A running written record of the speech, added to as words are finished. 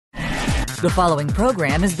The following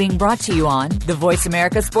program is being brought to you on the Voice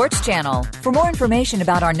America Sports Channel. For more information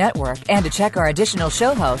about our network and to check our additional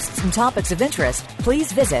show hosts and topics of interest,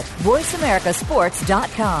 please visit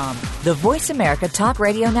voiceamericasports.com. The Voice America Talk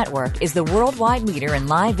Radio Network is the worldwide leader in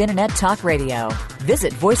live Internet talk radio.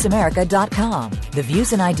 Visit voiceamerica.com. The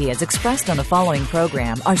views and ideas expressed on the following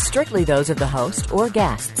program are strictly those of the host or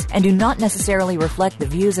guests and do not necessarily reflect the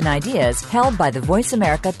views and ideas held by the Voice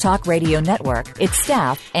America Talk Radio Network, its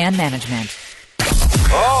staff, and management.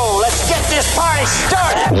 Oh, let's get this party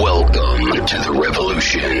started! Welcome to the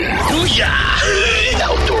revolution. Booyah!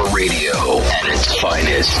 Outdoor radio at its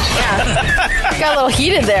finest. Yeah. Got a little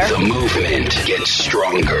heated there. The movement gets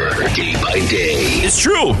stronger day by day. It's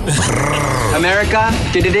true. America.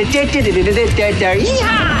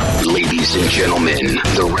 Yeehaw! Ladies and gentlemen,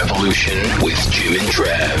 the revolution with Jim and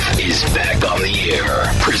Trav is back on the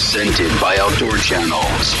air. Presented by Outdoor Channel,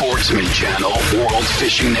 Sportsman Channel, World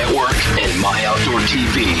Fishing Network, and My Outdoor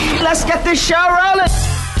TV. Let's get this show rolling.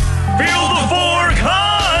 Feel the four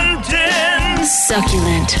content.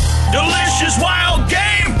 Succulent. Delicious wild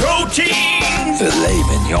game protein. Filet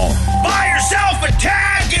mignon. Buy yourself a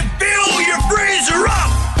tag and fill your freezer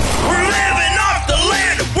up. We're living off the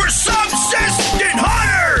land. We're subsistent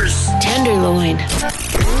hunters. Tenderloin.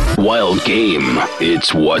 Wild game.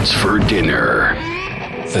 It's what's for dinner.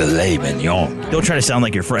 Filet mignon. Don't try to sound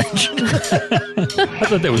like you're French. I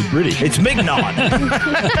thought that was British. It's mignon.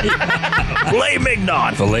 Filet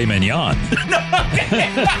mignon. Filet mignon.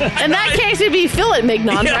 In that case, it'd be fillet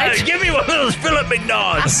mignon, Yeah, right? give me one of those filet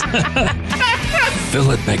mignons.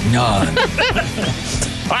 Filet mignon.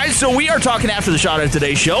 All right, so we are talking after the shot of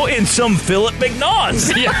today's show in some filet mignons.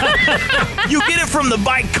 You get it from the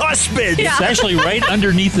bicuspid. Yeah. It's actually right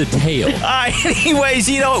underneath the tail. Anyways,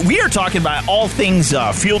 you know, we are talking about all things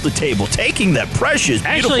field to table, taking that precious,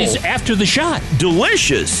 Actually, beautiful, it's after the shot.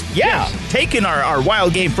 delicious, taking our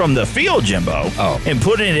wild game from the field, Jimbo, and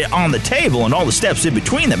putting it on the table and all the steps in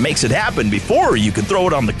between that makes it happen before you can throw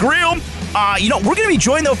it on the grill. You know, we're going to be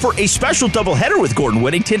joined, though, for a special doubleheader with Gordon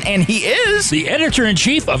Whittington, and he is The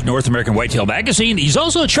editor-in-chief of North American Whitetail Magazine. He's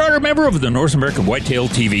also a charter member of the North American Whitetail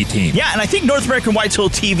TV team. Yeah, and I think North American Whitetail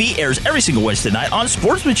TV airs every single Wednesday night on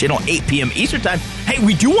Sportsman Channel, 8 p.m. Eastern Time. Hey,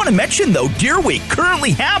 we do want to mention, though, Deer Week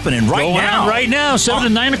currently happening Going now. on right now, 7 to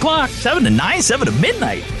 9 o'clock. 7 to 9, 7 to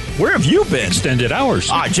midnight. Where have you been? Extended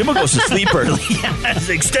hours. Jimbo goes to sleep early. Yes,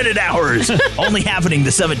 extended hours. Only happening the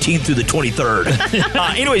 17th through the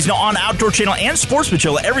 23rd. Anyways, no, on Outdoor Channel and Sportsman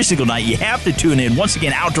Channel every single night, you have to tune in. Once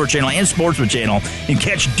again, Outdoor Channel and Sportsman Channel and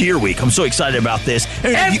catch Deer Week. I'm so excited about this.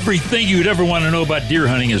 Everything you'd ever want to know about deer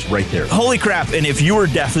hunting is right there. Holy crap, and if you were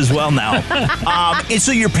deaf as well now. And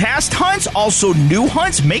so your past hunts, also new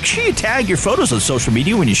hunts, make sure you tag your photos on social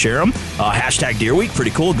media when you share them. Hashtag Deer Week,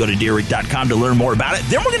 pretty cool. Go to deerweek.com to learn more about it.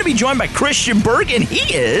 Then we're going to be joined by Christian Berg, and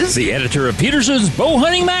he is the editor of Peterson's Bow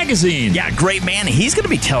Hunting Magazine. Yeah, great man. He's going to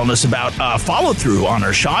be telling us about follow-through on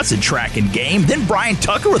our shots and track and game. Then Brian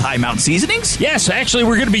Tucker with High Mountain Seasonings. Yes, actually,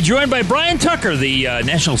 we're going to be joined by Brian Tucker, the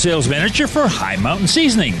national sales manager for High Mountain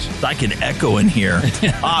Seasonings. I can echo in here.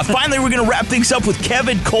 Finally, we're going to wrap things up with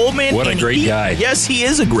Kevin Coleman. What a great guy. Yes, he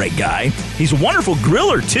is a great guy. He's a wonderful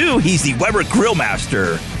griller, too. He's the Weber Grill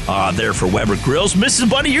Master there for Weber Grills. Mrs.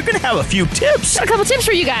 Bunny, you're going to have a few tips. Got a couple tips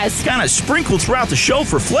for you guys. Kind of sprinkled throughout the show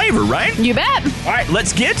for flavor, right? You bet. All right,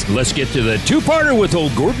 let's get to the two-parter with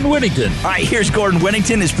old Gordon Whittington. All right, here's Gordon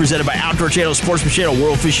Whittington. It's presented by Outdoor Channel, Sportsman Channel,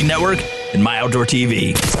 World Fishing Network, and My Outdoor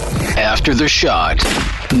TV. After the shot.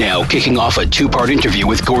 Now kicking off a two-part interview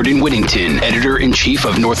with Gordon Whittington, editor-in-chief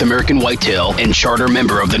of North American Whitetail and charter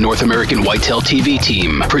member of the North American Whitetail TV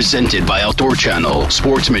team. Presented by Outdoor Channel,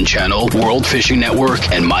 Sportsman Channel, World Fishing Network,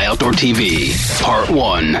 and My Outdoor TV. Part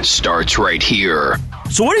 1 starts right here.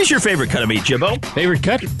 So what is your favorite cut of meat, Jimbo? Favorite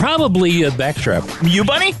cut? Probably a backstrap. You,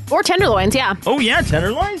 Bunny? Or tenderloins, yeah. Oh, yeah,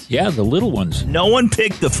 tenderloins? Yeah, the little ones. No one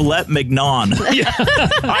picked the filet mignon. All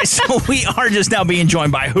right, so we are just now being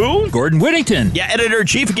joined by who? Gordon Whittington. Yeah,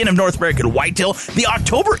 editor-in-chief again of North American Whitetail. The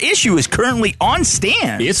October issue is currently on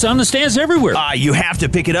stands. It's on the stands everywhere. You have to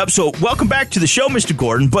pick it up. So welcome back to the show, Mr.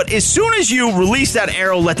 Gordon. But as soon as you release that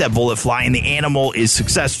arrow, let that bullet fly, and the animal is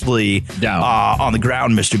successfully down on the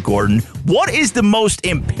ground, Mr. Gordon, what is the most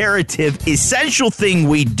imperative, essential thing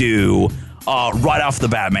we do right off the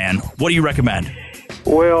bat, man? What do you recommend?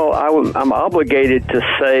 Well, I'm obligated to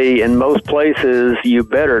say in most places you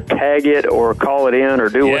better tag it or call it in or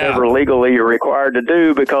do whatever legally you're required to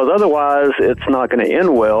do, because otherwise it's not going to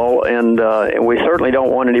end well, and we certainly don't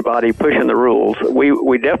want anybody pushing the rules.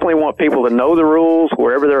 We definitely want people to know the rules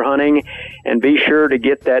wherever they're hunting and be sure to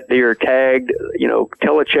get that deer tagged,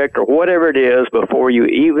 telechecked or whatever it is before you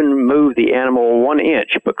even move the animal 1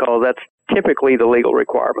 inch, because that's typically the legal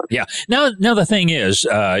requirement. Yeah. Now the thing is,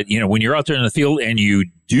 when you're out there in the field and you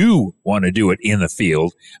do want to do it in the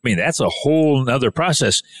field, I mean, that's a whole nother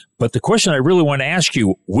process. But the question I really want to ask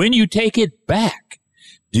you, when you take it back,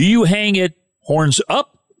 do you hang it horns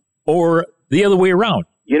up or the other way around?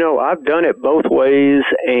 I've done it both ways,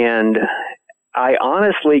 and I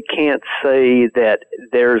honestly can't say that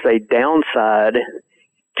there's a downside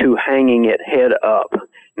to hanging it head up.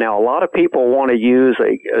 Now, a lot of people want to use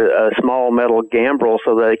a small metal gambrel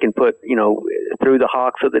so they can put, through the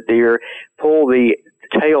hocks of the deer, pull the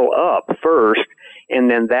tail up first, and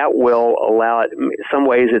then that will allow it. In some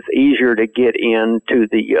ways, it's easier to get into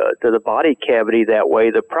the body cavity that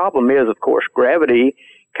way. The problem is, of course, gravity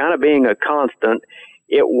kind of being a constant.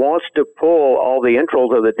 It wants to pull all the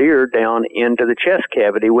entrails of the deer down into the chest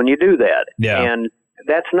cavity when you do that. Yeah. And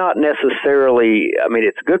that's not necessarily,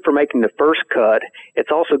 it's good for making the first cut.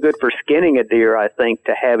 It's also good for skinning a deer, I think,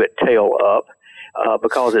 to have it tail up,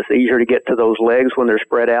 because it's easier to get to those legs when they're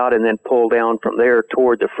spread out and then pull down from there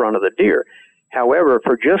toward the front of the deer. However,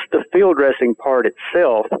 for just the field dressing part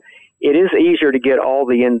itself, it is easier to get all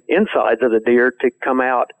the insides of the deer to come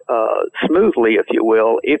out smoothly, if you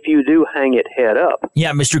will, if you do hang it head up.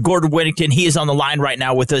 Yeah, Mr. Gordon Whittington, he is on the line right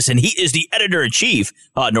now with us, and he is the editor-in-chief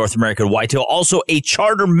of North American Whitetail, also a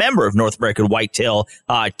charter member of North American Whitetail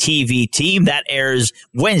TV team. That airs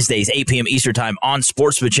Wednesdays, 8 p.m. Eastern Time on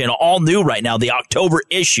Sportsman Channel. All new right now. The October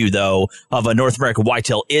issue, though, of North American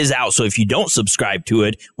Whitetail is out, so if you don't subscribe to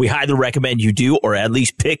it, we highly recommend you do, or at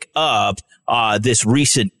least pick up this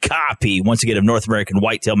recent copy, once again, of North American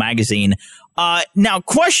Whitetail magazine. Now,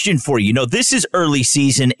 question for you. This is early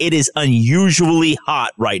season. It is unusually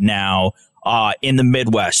hot right now in the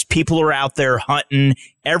Midwest. People are out there hunting.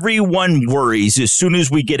 Everyone worries as soon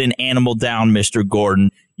as we get an animal down, Mr.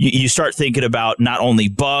 Gordon. You start thinking about not only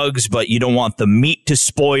bugs, but you don't want the meat to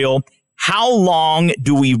spoil. How long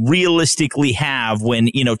do we realistically have when,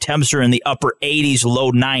 temps are in the upper 80s,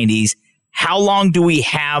 low 90s? How long do we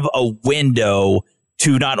have a window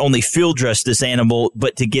to not only field dress this animal,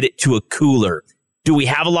 but to get it to a cooler? Do we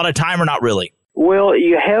have a lot of time or not really? Well,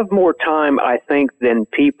 you have more time, I think, than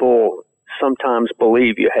people sometimes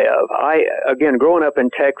believe you have. Again, growing up in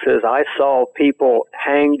Texas, I saw people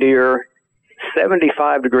hang deer,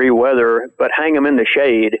 75-degree weather, but hang them in the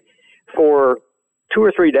shade for 2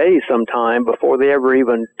 or 3 days sometime before they ever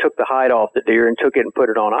even took the hide off the deer and took it and put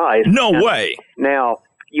it on ice. No way. Now,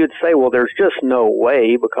 you'd say, well, there's just no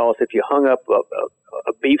way, because if you hung up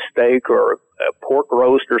a beefsteak or a pork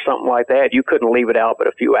roast or something like that, you couldn't leave it out but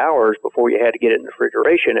a few hours before you had to get it in the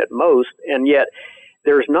refrigeration at most. And yet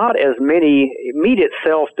there's not as many. Meat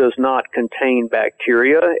itself does not contain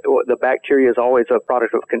bacteria. The bacteria is always a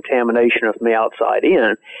product of contamination from the outside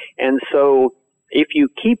in. And so if you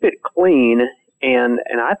keep it clean, and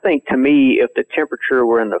I think, to me, if the temperature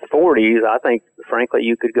were in the 40s, I think, frankly,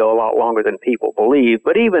 you could go a lot longer than people believe.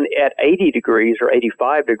 But even at 80 degrees or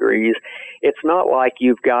 85 degrees, it's not like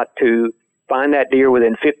you've got to find that deer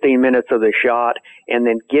within 15 minutes of the shot and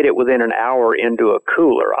then get it within an hour into a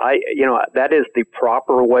cooler. That is the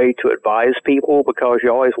proper way to advise people, because you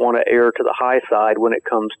always want to err to the high side when it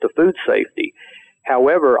comes to food safety.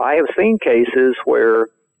 However, I have seen cases where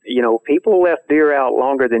people left deer out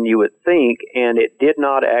longer than you would think, and it did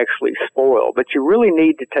not actually spoil. But you really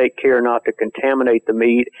need to take care not to contaminate the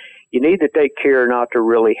meat. You need to take care not to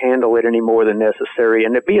really handle it any more than necessary,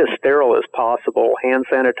 and to be as sterile as possible, hand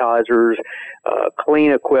sanitizers,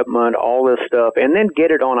 clean equipment, all this stuff, and then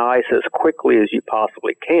get it on ice as quickly as you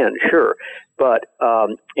possibly can, sure. But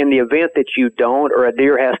in the event that you don't, or a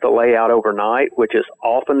deer has to lay out overnight, which is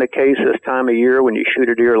often the case this time of year when you shoot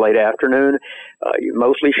a deer late afternoon, you're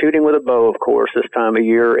mostly shooting with a bow, of course, this time of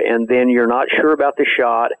year, and then you're not sure about the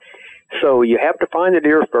shot. So you have to find the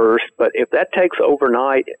deer first, but if that takes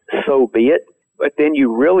overnight, so be it. But then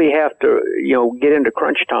you really have to, get into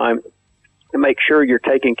crunch time and make sure you're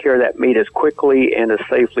taking care of that meat as quickly and as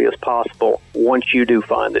safely as possible once you do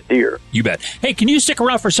find the deer. You bet. Hey, can you stick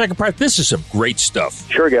around for a second part? This is some great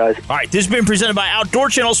stuff. Sure, guys. All right, this has been presented by Outdoor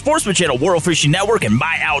Channel, Sportsman Channel, World Fishing Network, and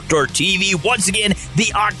My Outdoor TV. Once again,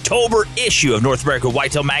 the October issue of North American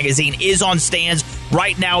Whitetail magazine is on stands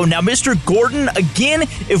right now. Now, Mr. Gordon, again,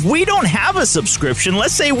 if we don't have a subscription,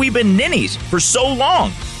 let's say we've been ninnies for so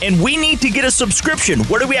long, and we need to get a subscription,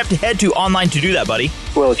 where do we have to head to online to do that, buddy?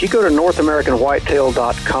 Well, if you go to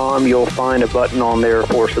NorthAmericanWhitetail.com, you'll find a button on there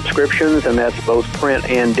for subscriptions, and that's both print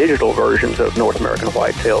and digital versions of North American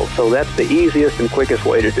Whitetail. So that's the easiest and quickest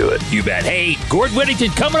way to do it. You bet. Hey, Gordon Whittington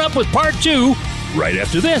coming up with part 2 right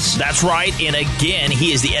after this. That's right. And again,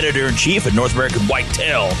 he is the editor-in-chief at North American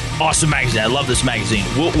Whitetail. Awesome magazine. I love this magazine.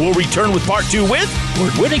 We'll return with part 2 with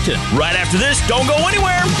Gordon Whittington. Right after this. Don't go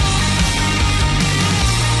anywhere.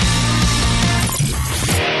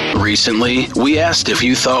 Recently, we asked if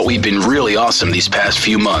you thought we'd been really awesome these past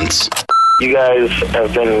few months. You guys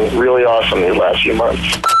have been really awesome these last few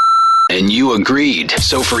months. And you agreed.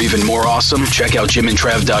 So for even more awesome, check out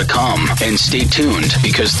jimandtrav.com and stay tuned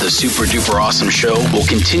because the super duper awesome show will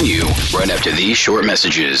continue right after these short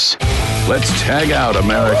messages. Let's tag out,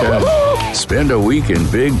 America. Spend a week in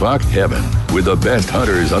big buck heaven with the best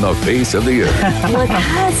hunters on the face of the earth. Look,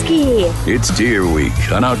 husky. It's Deer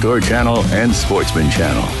Week on Outdoor Channel and Sportsman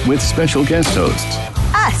Channel with special guest hosts.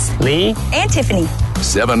 Us. Lee? And Tiffany.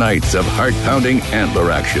 7 nights of heart-pounding antler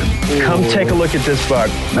action. Come take a look at this buck.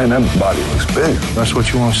 Man, that body looks big. That's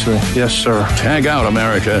what you want to see. Yes, sir. Tag out,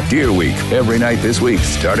 America. Deer Week every night this week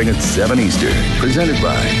starting at 7 Eastern. Presented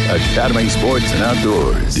by Academy Sports and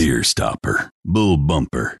Outdoors. Deer Stopper, Bull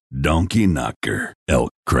Bumper, Donkey Knocker,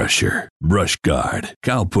 Elk Crusher, Brush Guard,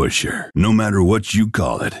 Cow Pusher. No matter what you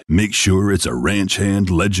call it, make sure it's a Ranch Hand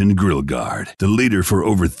Legend Grill Guard. The leader for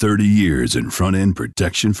over 30 years in front-end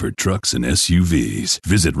protection for trucks and SUVs.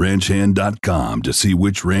 Visit ranchhand.com to see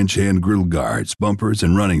which Ranch Hand Grill Guards, bumpers,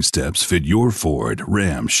 and running steps fit your Ford,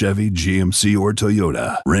 Ram, Chevy, GMC, or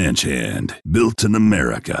Toyota. Ranch Hand. Built in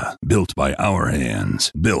America. Built by our hands.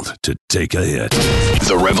 Built to take a hit.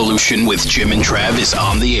 The Revolution with Jim and Trav is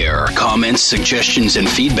on the air. Comments, suggestions, and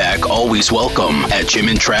feedback always welcome at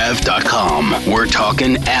jimandtrav.com. We're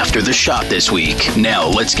talking after the shot this week. Now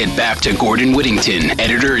let's get back to Gordon Whittington,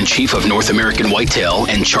 editor-in-chief of North American Whitetail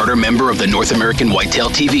and charter member of the North American Whitetail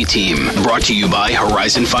TV team. Brought to you by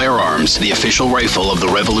Horizon Firearms, the official rifle of the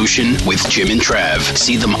Revolution with Jim and Trav.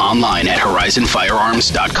 See them online at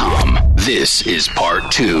horizonfirearms.com. This is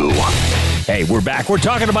part 2. Hey, we're back. We're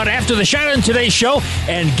talking about After the Shot on today's show.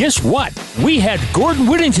 And guess what? We had Gordon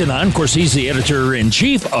Whittington on. Of course, he's the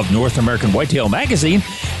editor-in-chief of North American Whitetail magazine.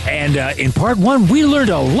 And in part 1, we learned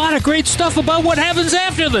a lot of great stuff about what happens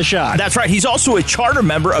after the shot. That's right. He's also a charter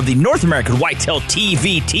member of the North American Whitetail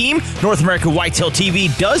TV team. North American Whitetail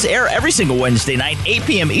TV does air every single Wednesday night, 8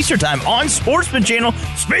 p.m. Eastern Time on Sportsman Channel.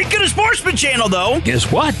 Speaking of Sportsman Channel, though,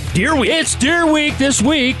 guess what? Deer Week. It's Deer Week this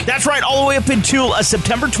week. That's right. All the way up until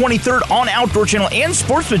September 23rd on Outdoor Channel and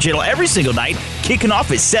Sportsman Channel every single night, kicking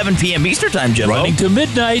off at 7 p.m. Eastern Time, Jimbo. Running to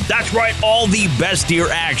midnight. That's right. All the best deer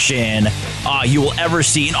action you will ever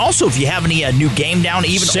see. And also, if you have any new game down,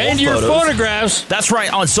 even send your photographs. That's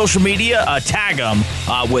right. On social media, tag them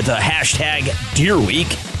with a hashtag Deer Week.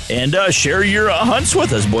 And share your hunts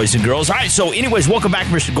with us, boys and girls. All right, so anyways, welcome back,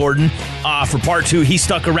 Mr. Gordon, for part 2. He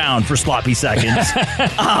stuck around for sloppy seconds.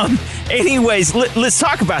 Anyways, let's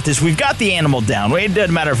talk about this. We've got the animal down. It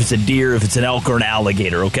doesn't matter if it's a deer, if it's an elk, or an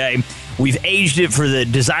alligator, okay? We've aged it for the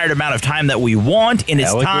desired amount of time that we want, and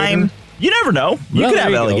it's time. You never know. You could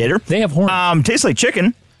have alligator. They have horns. Tastes like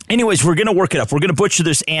chicken. Anyways, we're going to work it up. We're going to butcher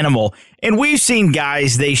this animal. And we've seen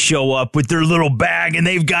guys, they show up with their little bag, and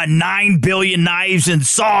they've got 9 billion knives and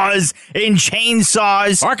saws and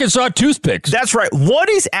chainsaws. Arkansas toothpicks. That's right. What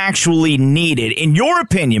is actually needed, in your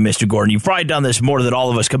opinion, Mr. Gordon? You've probably done this more than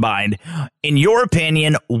all of us combined. In your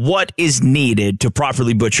opinion, what is needed to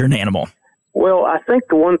properly butcher an animal? Well, I think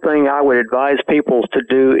the one thing I would advise people to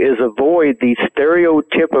do is avoid the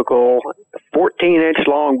stereotypical 14-inch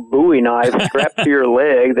long Bowie knife strapped to your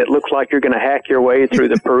leg that looks like you're going to hack your way through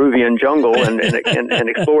the Peruvian jungle and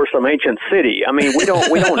explore some ancient city. I mean, we don't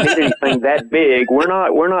need anything that big. We're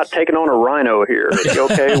not taking on a rhino here.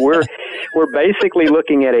 Okay, we're basically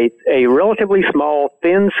looking at a relatively small,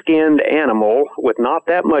 thin-skinned animal with not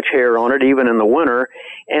that much hair on it, even in the winter,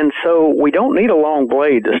 and so we don't need a long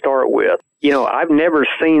blade to start with. You know, I've never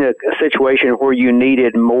seen a situation where you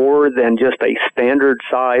needed more than just a standard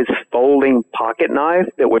size folding pocket knife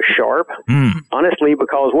that was sharp. Honestly,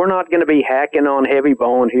 because we're not going to be hacking on heavy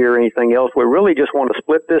bone here or anything else. We really just want to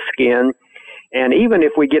split this skin. And even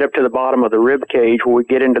if we get up to the bottom of the rib cage where we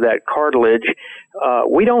get into that cartilage,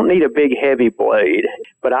 we don't need a big heavy blade.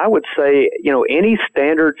 But I would say, you know, any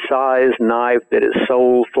standard size knife that is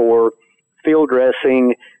sold for field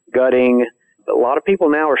dressing, gutting, a lot of people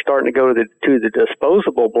now are starting to go to the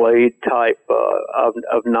disposable blade type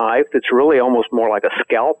of knife that's really almost more like a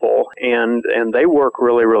scalpel, and they work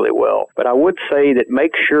really, really well. But I would say that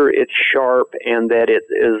make sure it's sharp and that it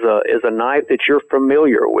is a knife that you're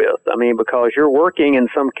familiar with. I mean, because you're working in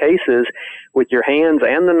some cases with your hands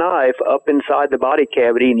and the knife up inside the body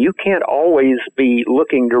cavity, and you can't always be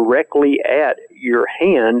looking directly at your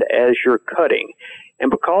hand as you're cutting. And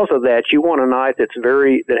because of that, you want a knife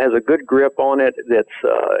that has a good grip on it. That's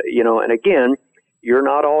and again, you're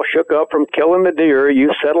not all shook up from killing the deer.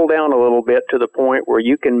 You settle down a little bit to the point where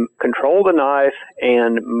you can control the knife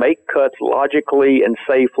and make cuts logically and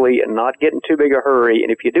safely and not get in too big a hurry.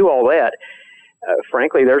 And if you do all that,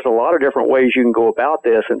 frankly, there's a lot of different ways you can go about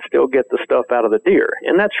this and still get the stuff out of the deer.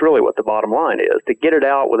 And that's really what the bottom line is, to get it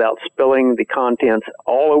out without spilling the contents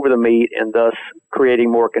all over the meat and thus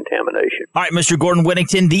creating more contamination. All right, Mr. Gordon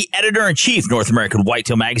Whittington, the editor-in-chief, North American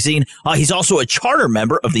Whitetail Magazine. He's also a charter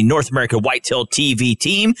member of the North American Whitetail TV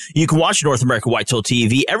team. You can watch North American Whitetail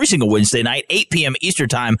TV every single Wednesday night, 8 p.m. Eastern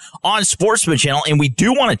Time on Sportsman Channel. And we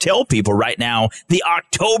do want to tell people right now, the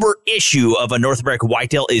October issue of a North American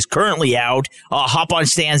Whitetail is currently out. Hop on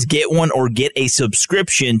stands, get one, or get a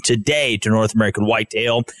subscription today to North American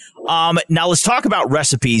Whitetail. Now let's talk about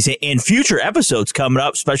recipes in future episodes coming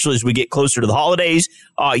up, especially as we get closer to the holidays.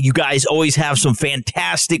 You guys always have some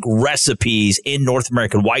fantastic recipes in North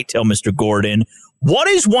American Whitetail, Mr. Gordon. What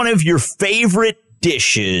is one of your favorite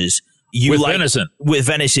dishes you with like venison? With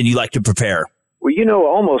venison you like to prepare? Well,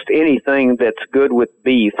 almost anything that's good with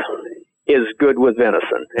beef is good with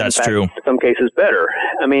venison. That's in fact, true. In some cases better.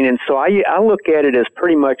 And so I look at it as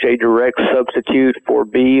pretty much a direct substitute for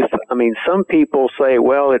beef. Some people say,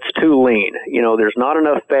 well, it's too lean. There's not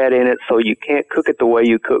enough fat in it, so you can't cook it the way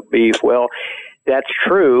you cook beef. Well, that's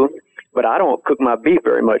true, but I don't cook my beef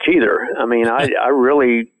very much either. I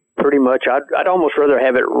really pretty much, I'd almost rather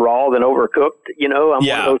have it raw than overcooked. I'm one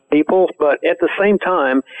of those people, but at the same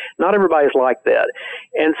time, not everybody's like that.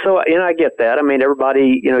 And so, I get that.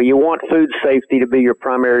 Everybody, you want food safety to be your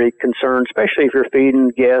primary concern, especially if you're feeding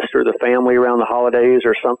guests or the family around the holidays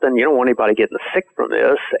or something. You don't want anybody getting sick from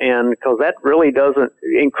this, and because that really doesn't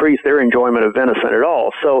increase their enjoyment of venison at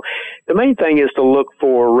all. So the main thing is to look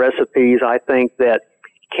for recipes, I think, that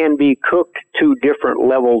can be cooked to different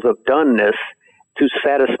levels of doneness to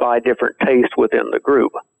satisfy different tastes within the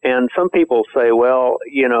group. And some people say, well,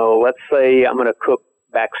 let's say I'm going to cook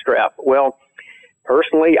backstrap. Well,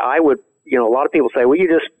 personally, I would, a lot of people say, well, you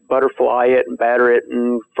just butterfly it and batter it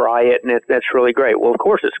and fry it, and that's really great. Well, of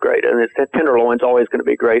course it's great, and tenderloin's always going to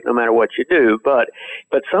be great no matter what you do. But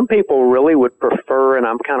some people really would prefer, and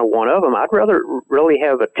I'm kind of one of them, I'd rather really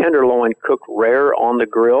have a tenderloin cooked rare on the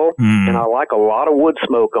grill, and I like a lot of wood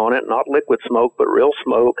smoke on it, not liquid smoke, but real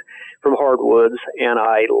smoke from hardwoods, and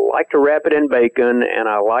I like to wrap it in bacon, and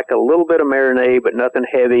I like a little bit of marinade, but nothing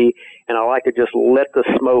heavy, and I like to just let the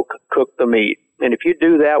smoke cook the meat. And if you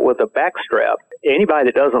do that with a backstrap, anybody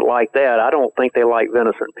that doesn't like that, I don't think they like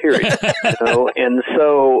venison, period. And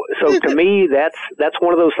so to me, that's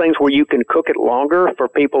one of those things where you can cook it longer for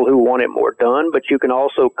people who want it more done, but you can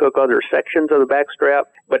also cook other sections of the backstrap,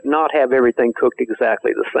 but not have everything cooked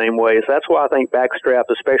exactly the same way. So that's why I think backstrap,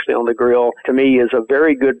 especially on the grill, to me is a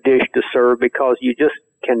very good dish to serve, because you just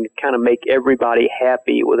can kind of make everybody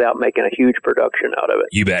happy without making a huge production out of it.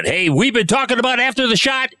 You bet. Hey, we've been talking about After the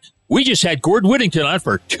Shot. We just had Gordon Whittington on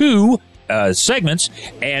for 2 segments,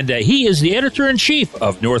 and he is the editor-in-chief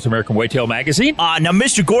of North American Whitetail Magazine. Now,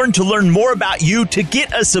 Mr. Gordon, to learn more about you, to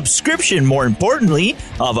get a subscription, more importantly,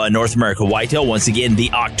 of North American Whitetail, once again, the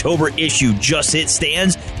October issue just hit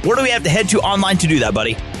stands. Where do we have to head to online to do that,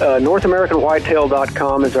 buddy?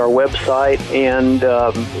 NorthAmericanWhitetail.com is our website, and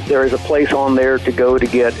there is a place on there to go to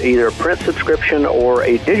get either a print subscription or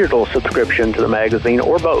a digital subscription to the magazine,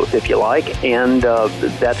 or both, if you like, and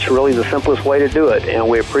that's really the simplest way to do it, and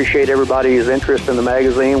we appreciate everybody's interest in the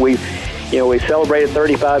magazine. We celebrated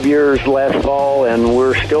 35 years last fall, and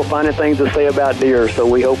we're still finding things to say about deer, so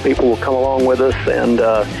we hope people will come along with us and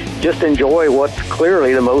just enjoy what's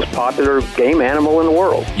clearly the most popular game animal in the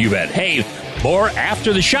world. You bet. Hey, more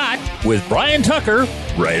After the Shot with Brian Tucker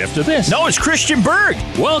right after this. No, it's Christian Berg.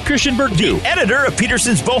 Well, Christian Berg, too. Editor of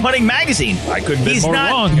Peterson's Bow Hunting Magazine. I couldn't be more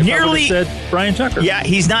wrong if I would have said Brian Tucker. Yeah,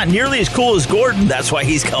 he's not nearly as cool as Gordon. That's why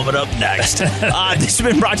he's coming up next. This has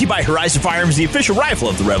been brought to you by Horizon Firearms, the official rifle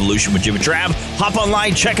of the revolution with Jim and Trav. Hop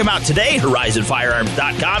online, check them out today,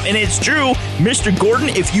 horizonfirearms.com. And it's true, Mr. Gordon,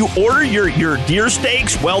 if you order your deer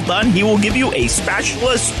steaks well done, he will give you a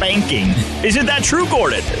specialist spanking. Isn't that true,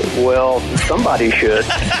 Gordon? Well, somebody should.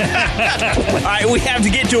 All right, we have to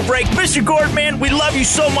get to a break. Mr. Gordon, man, we love you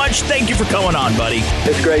so much. Thank you for coming on, buddy.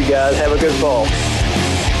 It's great, guys. Have a good fall.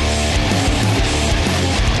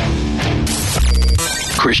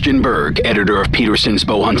 Christian Berg, editor of Peterson's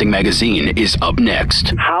Bow Hunting Magazine, is up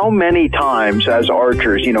next. How many times as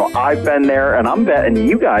archers, I've been there, and I'm betting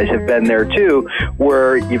you guys have been there too,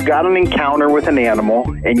 where you've got an encounter with an animal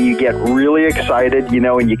and you get really excited,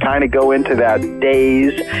 and you kind of go into that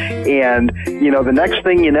daze, and, the next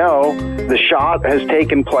thing you know, the shot has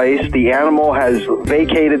taken place, the animal has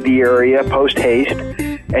vacated the area post-haste,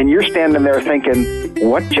 and you're standing there thinking,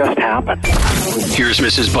 what just happened? Here's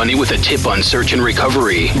Mrs. Bunny with a tip on search and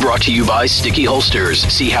recovery. Brought to you by Sticky Holsters.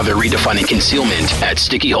 See how they're redefining concealment at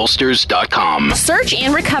stickyholsters.com. Search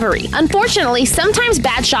and recovery. Unfortunately, sometimes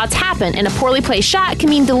bad shots happen, and a poorly placed shot can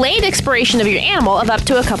mean delayed expiration of your animal of up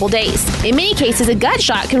to a couple days. In many cases, a gut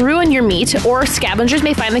shot can ruin your meat, or scavengers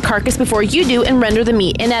may find the carcass before you do and render the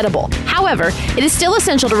meat inedible. However, it is still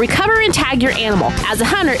essential to recover and tag your animal. As a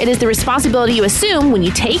hunter, it is the responsibility you assume when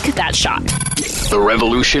you take that shot. The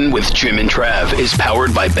Revolution with Jim and Trav is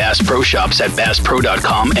powered by Bass Pro Shops at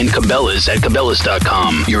BassPro.com and Cabela's at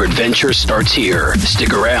Cabela's.com. Your adventure starts here.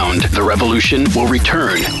 Stick around. The Revolution will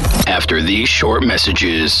return after these short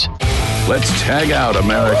messages. Let's tag out,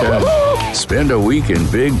 America. Spend a week in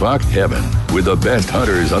big buck heaven with the best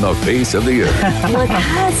hunters on the face of the earth. Look,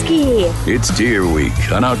 husky. It's Deer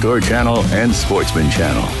Week on Outdoor Channel and Sportsman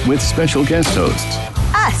Channel with special guest hosts.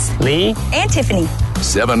 Us. Lee. And Tiffany.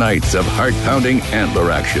 7 nights of heart-pounding antler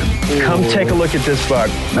action. Come take a look at this buck.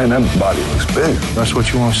 Man, that body looks big. That's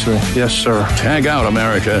what you want to see. Yes, sir. Tag out,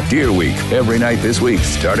 America. Deer Week every night this week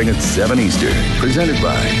starting at 7 Eastern. Presented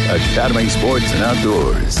by Academy Sports and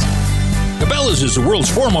Outdoors. Cabela's is the world's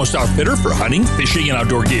foremost outfitter for hunting, fishing, and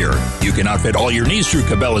outdoor gear. You can outfit all your needs through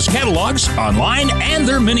Cabela's catalogs, online, and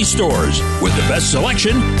their mini stores. With the best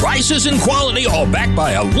selection, prices, and quality, all backed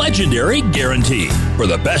by a legendary guarantee. For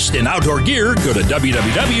the best in outdoor gear, go to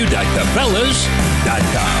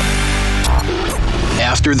www.cabela's.com.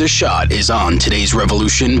 After the Shot is on today's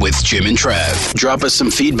Revolution with Jim and Trav. Drop us some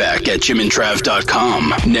feedback at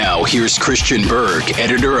jimandtrav.com. Now, here's Christian Berg,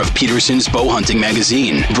 editor of Peterson's Bow Hunting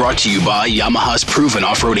Magazine. Brought to you by Yamaha's proven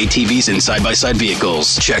off-road ATVs and side-by-side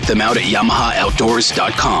vehicles. Check them out at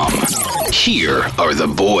YamahaOutdoors.com. Here are the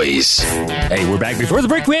boys. Hey, we're back. Before the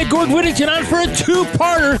break, we had Gordon Whittington on for a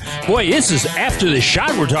two-parter. Boy, this is After the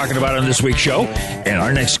Shot we're talking about on this week's show. And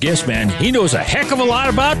our next guest, man, he knows a heck of a lot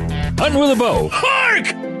about hunting with a bow. Hark!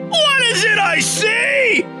 What is it I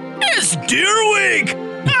see? It's Deer Week!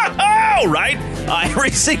 Oh, right?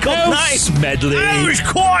 Every single night. Smedley. It was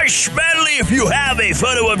quite smedley. If you have a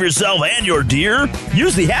photo of yourself and your deer,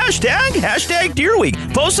 use the hashtag Deer Week.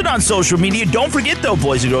 Post it on social media. Don't forget, though,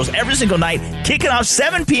 boys and girls, every single night, kicking off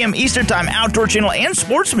 7 p.m. Eastern Time, Outdoor Channel and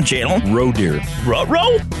Sportsman Channel. Roe deer.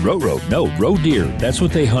 Roe? No, roe deer. That's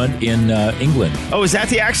what they hunt in England. Oh, is that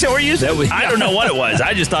the accent we're using? I don't know what it was.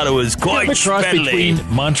 I just thought it was quite a cross between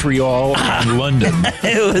Montreal and London.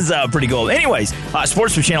 It was pretty cool. Anyways,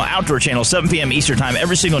 Sportsman Channel, Outdoor Channel, 7 p.m. Eastern Time,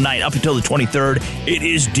 every single night up until the 23rd. It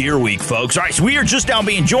is Deer Week, folks. All right, so we are just now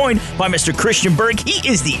being joined by Mr. Christian Berg. He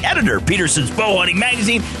is the editor of Peterson's Bow Hunting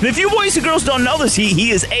Magazine. And if you boys and girls don't know this,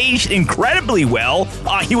 he is aged incredibly well.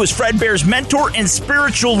 He was Fred Bear's mentor and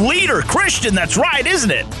spiritual leader. Christian, that's right,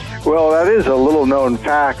 isn't it? Well, that is a little-known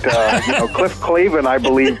fact. Cliff Clavin, I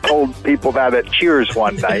believe, told people that at Cheers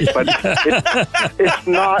one night, but it's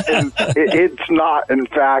not. It's not, in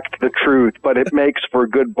fact, the truth. But it makes for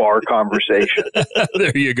good bar conversation.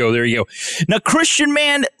 There you go. Now, Christian,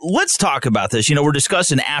 man, let's talk about this. We're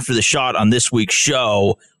discussing After the Shot on this week's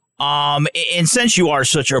show. And since you are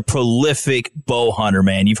such a prolific bow hunter,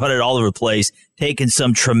 man, you've hunted all over the place, taken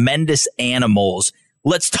some tremendous animals.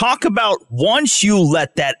 Let's talk about, once you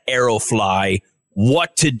let that arrow fly,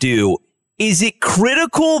 what to do. Is it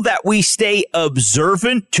critical that we stay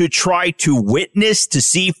observant to try to witness, to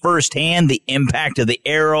see firsthand the impact of the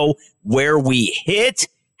arrow, where we hit?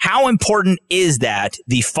 How important is that,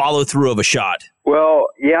 the follow through of a shot? Well,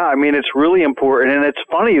 yeah, I mean, it's really important. And it's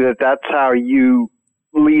funny that that's how you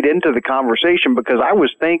lead into the conversation, because I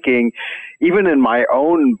was thinking, even in my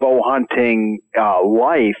own bow hunting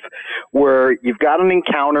life, where you've got an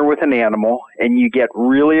encounter with an animal and you get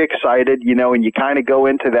really excited, and you kind of go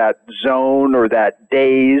into that zone or that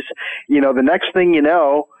daze, the next thing you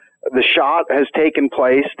know, the shot has taken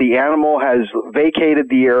place, the animal has vacated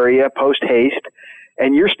the area post haste,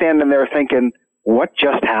 and you're standing there thinking, what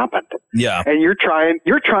just happened? Yeah. And you're trying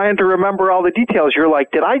to remember all the details. You're like,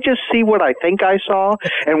 did I just see what I think I saw?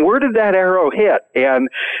 And where did that arrow hit? And,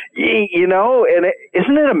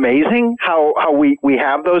 isn't it amazing how we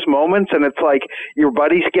have those moments? And it's like your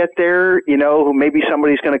buddies get there, maybe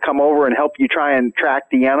somebody's going to come over and help you try and track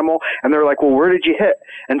the animal. And they're like, well, where did you hit?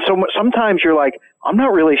 And so sometimes you're like, I'm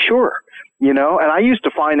not really sure, and I used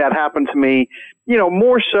to find that happen to me,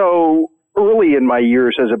 more so early in my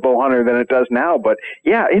years as a bow hunter than it does now. But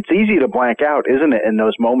yeah, it's easy to blank out, isn't it, in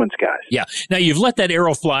those moments, guys? Yeah. Now, you've let that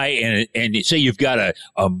arrow fly and you say you've got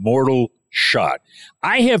a mortal shot.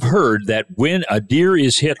 I have heard that when a deer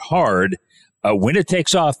is hit hard, when it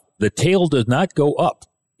takes off, the tail does not go up.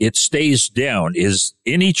 It stays down. Is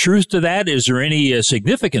any truth to that? Is there any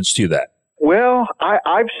significance to that? Well,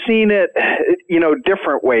 I've seen it,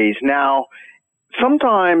 different ways. Now,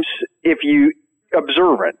 sometimes if you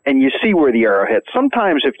observant and you see where the arrow hits,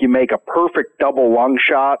 sometimes if you make a perfect double lung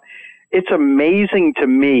shot, it's amazing to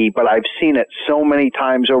me, but I've seen it so many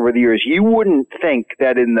times over the years. You wouldn't think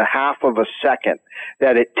that in the half of a second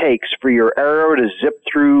that it takes for your arrow to zip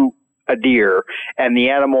through a deer and the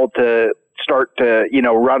animal to start to,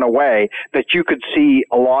 run away, that you could see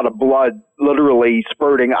a lot of blood literally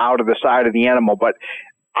spurting out of the side of the animal. But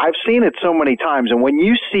I've seen it so many times, and when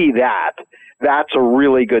you see that, that's a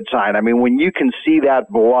really good sign. I mean, when you can see that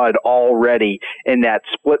blood already in that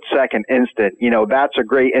split-second instant, that's a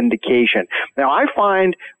great indication. Now, I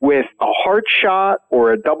find with a heart shot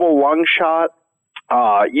or a double lung shot,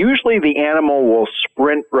 usually the animal will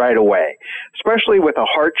sprint right away. Especially with a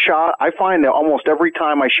heart shot, I find that almost every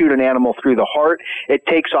time I shoot an animal through the heart, it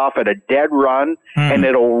takes off at a dead run, and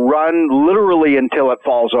it'll run literally until it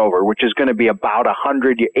falls over, which is going to be about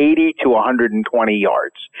 180 to 120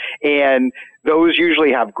 yards. And those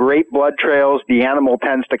usually have great blood trails. The animal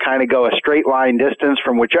tends to kind of go a straight line distance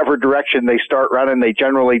from whichever direction they start running. They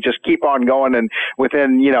generally just keep on going, and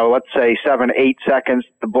within, let's say 7-8 seconds,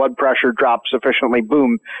 the blood pressure drops sufficiently.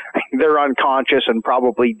 Boom, they're unconscious and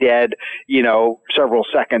probably dead, several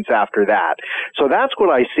seconds after that. So that's what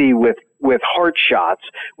I see with heart shots.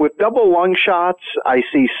 With double lung shots, I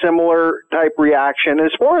see similar type reaction.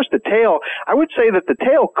 As far as the tail, I would say that the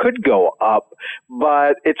tail could go up,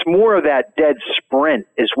 but it's more of that dead sprint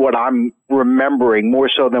is what I'm remembering, more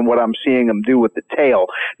so than what I'm seeing them do with the tail.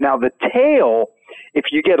 Now, the tail,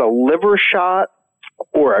 if you get a liver shot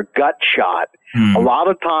or a gut shot, a lot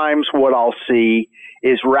of times what I'll see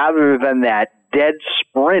is rather than that dead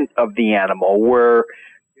sprint of the animal where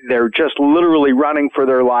they're just literally running for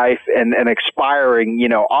their life and expiring,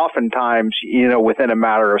 oftentimes, within a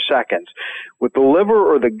matter of seconds. With the liver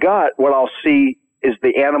or the gut, what I'll see is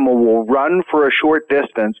the animal will run for a short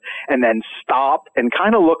distance and then stop and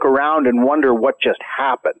kind of look around and wonder what just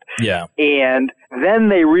happened. Yeah. And then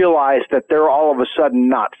they realize that they're all of a sudden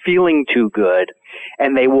not feeling too good,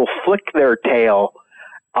 and they will flick their tail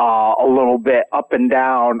a little bit up and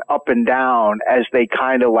down as they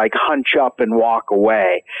kind of like hunch up and walk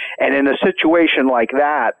away. And in a situation like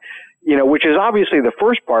that, which is obviously the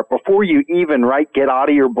first part, before you even get out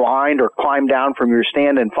of your blind or climb down from your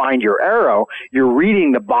stand and find your arrow, you're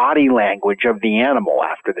reading the body language of the animal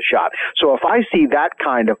after the shot. So if I see that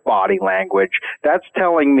kind of body language, that's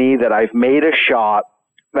telling me that I've made a shot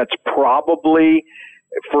that's probably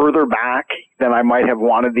further back than I might have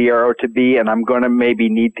wanted the arrow to be, and I'm going to maybe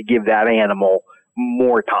need to give that animal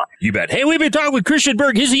more time. You bet. Hey, we've been talking with Christian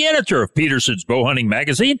Berg. He's the editor of Peterson's Bow Hunting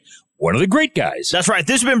Magazine. One of the great guys. That's right.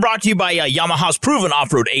 This has been brought to you by Yamaha's proven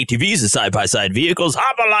off-road ATVs and side-by-side vehicles.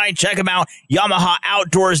 Hop online, check them out,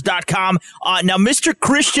 YamahaOutdoors.com. Now, Mr.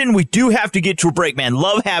 Christian, we do have to get to a break, man.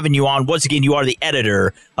 Love having you on. Once again, you are the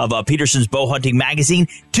editor of Peterson's Bow Hunting Magazine.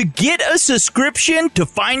 To get a subscription, to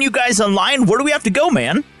find you guys online, where do we have to go,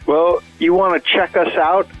 man? Well, you want to check us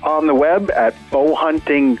out on the web at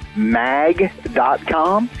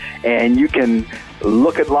bowhuntingmag.com, and you can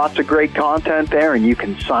look at lots of great content there, and you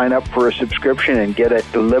can sign up for a subscription and get it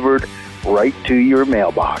delivered right to your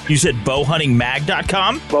mailbox. You said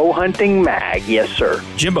bowhuntingmag.com? Bowhuntingmag, yes, sir.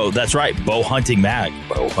 Jimbo, that's right, Bowhuntingmag.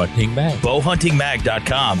 Bowhuntingmag.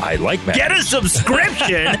 Bowhuntingmag.com. I like that. Get a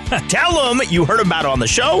subscription. Tell them you heard about it on the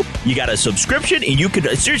show. You got a subscription, and you could,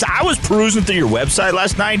 seriously, I was perusing through your website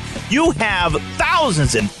last night. You have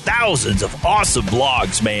thousands and thousands of awesome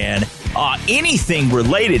blogs, man. Anything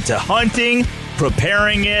related to hunting,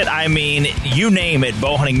 preparing it, I mean, you name it,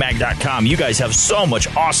 bowhuntingmag.com. You guys have so much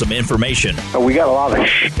awesome information. We got a lot of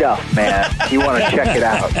stuff, man. You want to check it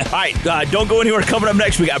out. All right, don't go anywhere. Coming up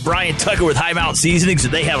next, we got Brian Tucker with High Mountain Seasonings,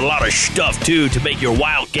 and they have a lot of stuff, too, to make your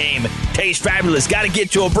wild game taste fabulous. Got to get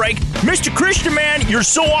to a break. Mr. Christian, man, you're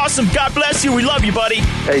so awesome. God bless you. We love you, buddy.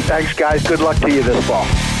 Hey, thanks, guys. Good luck to you this fall.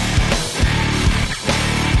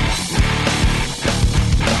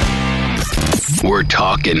 We're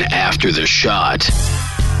talking after the shot.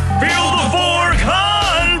 Feel the fork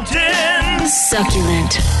hunting.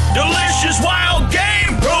 Succulent. Delicious wild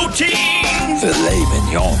game protein. Filet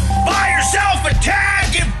mignon. Buy yourself a tag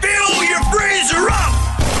and fill your freezer up.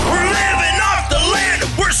 We're living off the land.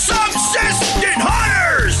 We're subsistent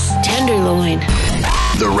hunters. Tenderloin.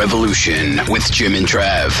 The Revolution with Jim and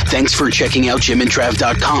Trav. Thanks for checking out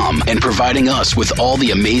jimandtrav.com and providing us with all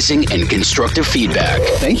the amazing and constructive feedback.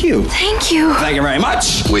 Thank you. Thank you. Thank you very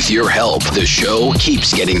much. With your help, the show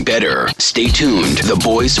keeps getting better. Stay tuned. The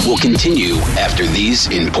boys will continue after these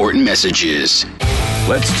important messages.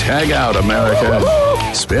 Let's tag out, America.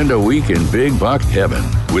 Spend a week in big buck heaven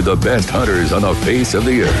with the best hunters on the face of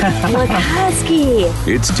the earth. Look, husky.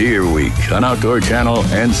 It's Deer Week on Outdoor Channel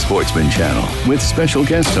and Sportsman Channel with special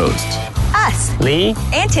guest hosts. Us. Lee.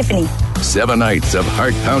 And Tiffany. 7 nights of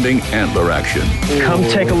heart-pounding antler action. Come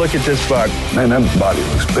take a look at this buck. Man, that body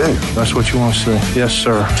looks big. That's what you want to see. Yes,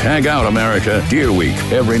 sir. Tag out America Deer Week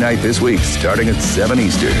every night this week starting at 7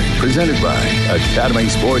 Eastern. Presented by Academy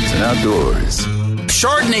Sports and Outdoors.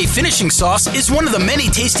 Chardonnay finishing sauce is one of the many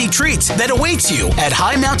tasty treats that awaits you at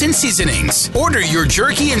High Mountain Seasonings. Order your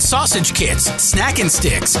jerky and sausage kits, snack and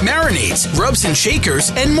sticks, marinades, rubs and shakers,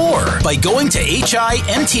 and more by going to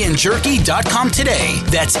himtnjerky.com today.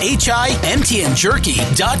 That's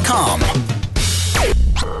himtnjerky.com.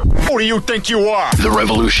 Who do you think you are? The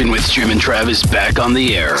Revolution with Jim and Trav is back on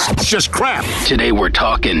the air. It's just crap. Today we're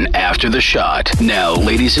talking after the shot. Now,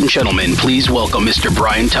 ladies and gentlemen, please welcome Mr.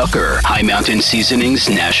 Brian Tucker, High Mountain Seasonings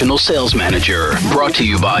National Sales Manager. Brought to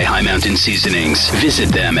you by High Mountain Seasonings. Visit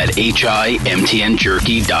them at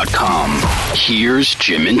himtnjerky.com. Here's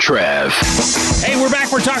Jim and Trav. Hey, we're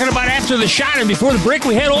back. We're talking about after the shot. And before the break,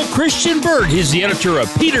 we had old Christian Bird. He's the editor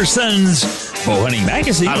of Peterson's Bow Hunting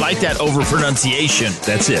Magazine. I like that over pronunciation.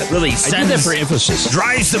 That's it. Really I did that for emphasis.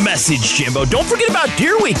 Drives the message, Jimbo. Don't forget about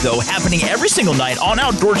Deer Week, though, happening every single night on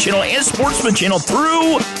Outdoor Channel and Sportsman Channel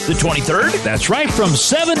through the 23rd. That's right, from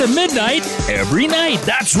 7 to midnight every night.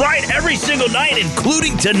 That's right, every single night,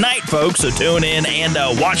 including tonight, folks. So tune in and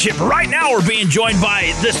watch it. Right now, we're being joined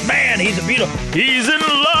by this man. He's in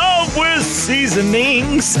love with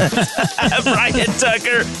seasonings. Brian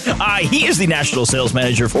Tucker. He is the national sales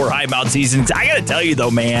manager for High Mountain Seasonings. I got to tell you,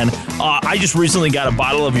 though, man, I just recently got a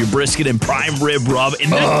bottle of your brisket and prime rib rub,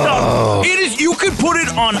 and this stuff, it is, you could put it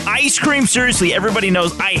on ice cream. Seriously, everybody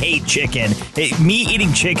knows I hate chicken. Me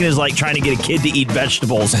eating chicken is like trying to get a kid to eat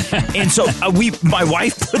vegetables. And so my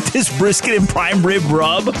wife put this brisket and prime rib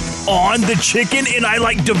rub on the chicken, and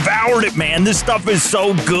I devoured it, man. This stuff is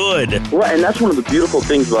so good. Right, and that's one of the beautiful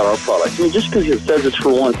things about our product. I mean, just because it says it's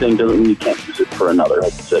for one thing doesn't mean you can't use it for another.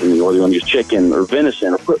 Like I said, whether you want to use chicken or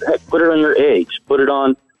venison, or put it on your eggs, put it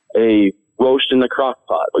on a roast in the crock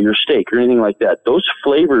pot or your steak or anything like that. Those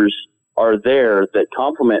flavors are there that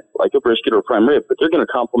complement like a brisket or a prime rib, but they're going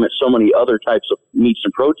to complement so many other types of meats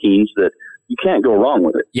and proteins that you can't go wrong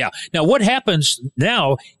with it. Yeah. Now, what happens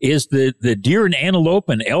now is the deer and antelope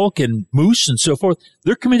and elk and moose and so forth,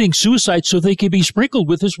 they're committing suicide so they can be sprinkled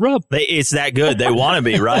with this rub. It's that good. They want to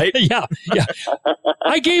be, right? Yeah.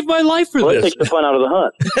 I gave my life for this. It takes the fun out of the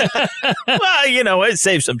hunt. Well, it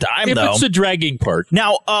saves some time, though. It's the dragging part.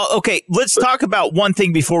 Now, okay, let's talk about one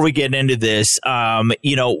thing before we get into this.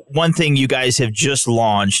 One thing you guys have just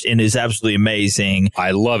launched and is absolutely amazing.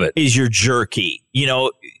 I love it. Is your jerky.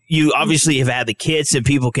 You obviously have had the kits and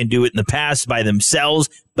people can do it in the past by themselves,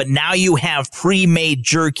 but now you have pre-made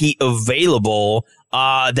jerky available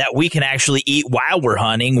that we can actually eat while we're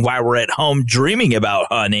hunting, while we're at home dreaming about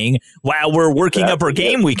hunting, while we're working up our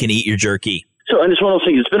game, we can eat your jerky. So, and it's one of those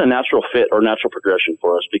things, it's been a natural fit or natural progression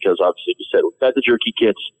for us because obviously you said we've had the jerky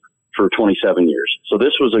kits for 27 years. So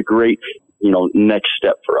this was a great, next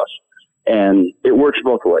step for us. And it works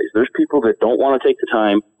both ways. There's people that don't want to take the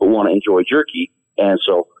time but want to enjoy jerky, and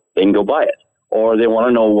so they can go buy it. Or they want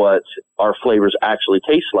to know what our flavors actually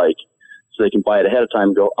taste like, so they can buy it ahead of time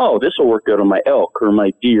and go, oh, this will work good on my elk or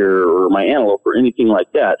my deer or my antelope or anything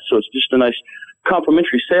like that. So it's just a nice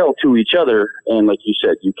complementary sale to each other. And like you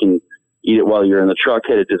said, you can eat it while you're in the truck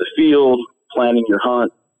headed to the field, planning your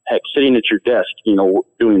hunt, heck, sitting at your desk,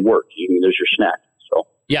 doing work. There's your snack. So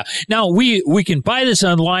yeah. Now, we can buy this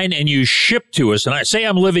online and you ship to us. And I say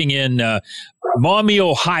I'm living in Maumee,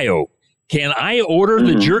 Ohio. Can I order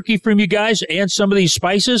the jerky from you guys and some of these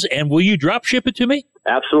spices, and will you drop ship it to me?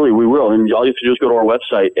 Absolutely, we will. And all you have to do is go to our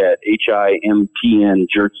website at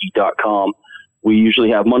himtnjerky.com. We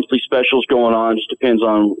usually have monthly specials going on. Just depends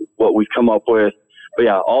on what we've come up with. But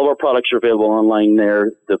yeah, all of our products are available online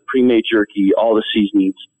there. The pre-made jerky, all the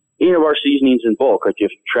seasonings, any of our seasonings in bulk. Like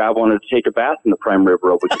if Trav wanted to take a bath in the prime rib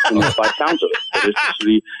rub, we could send him 5 pounds of it.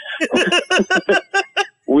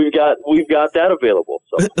 We've got that available.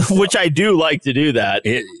 So. Which I do like to do that.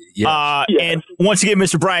 And once again,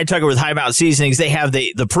 Mr. Brian Tucker with High Mountain Seasonings, they have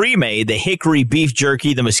the pre-made, the hickory beef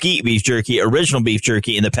jerky, the mesquite beef jerky, original beef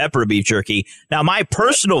jerky, and the pepper beef jerky. Now, my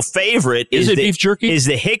personal favorite is beef jerky? Is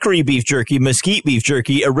the hickory beef jerky, mesquite beef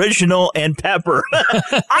jerky, original, and pepper.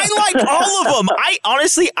 I like all of them.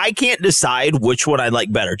 I can't decide which one I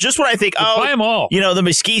like better. Just when I think, buy them all. The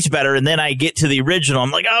mesquite's better, and then I get to the original.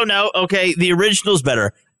 I'm like, oh, no, okay, the original's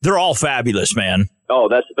better. They're all fabulous, man. Oh,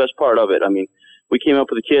 that's the best part of it. I mean, we came up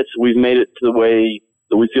with the kits. We've made it to the way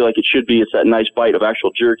that we feel like it should be. It's that nice bite of actual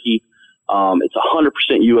jerky. It's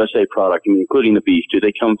 100% USA product, I mean, including the beef, too.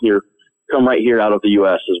 They come right here out of the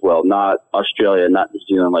U.S. as well, not Australia, not New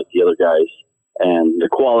Zealand like the other guys. And the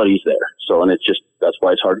quality's there. So, and that's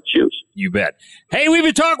why it's hard to choose. You bet. Hey, we've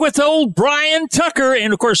been talking with old Brian Tucker,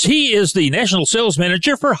 and of course, he is the National Sales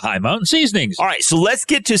Manager for High Mountain Seasonings. All right, so let's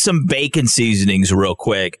get to some bacon seasonings real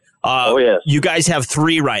quick. Yes. You guys have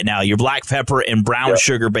 3 right now. Your black pepper and brown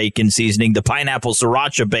sugar bacon seasoning, the pineapple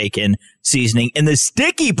sriracha bacon seasoning, and the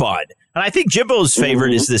sticky bun. And I think Jimbo's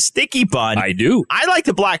favorite is the sticky bun. I do. I like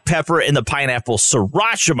the black pepper and the pineapple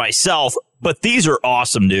sriracha myself, but these are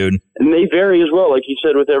awesome, dude. And they vary as well, like you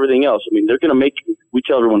said, with everything else. I mean, they're going to we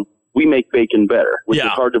tell everyone, we make bacon better, which is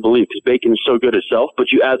hard to believe because bacon is so good itself,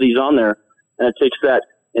 but you add these on there, and it takes that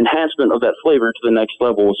enhancement of that flavor to the next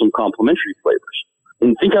level with some complementary flavors.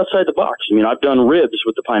 And think outside the box. I mean, I've done ribs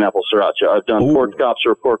with the pineapple sriracha. I've done pork chops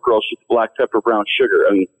or pork roast with black pepper, brown sugar.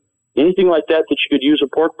 I mean, anything like that you could use a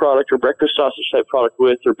pork product or breakfast sausage type product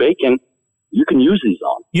with or bacon, you can use these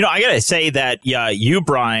on. You know, I got to say that you,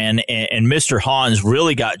 Brian, and Mr. Hans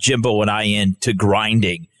really got Jimbo and I into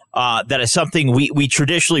grinding. That is something we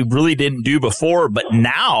traditionally really didn't do before, but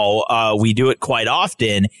now we do it quite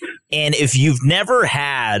often. And if you've never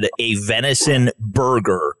had a venison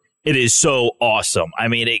burger, it is so awesome. I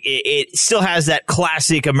mean, it still has that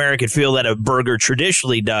classic American feel that a burger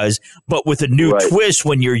traditionally does, but with a new twist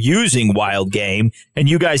when you're using wild game. And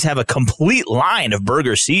you guys have a complete line of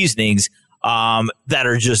burger seasonings that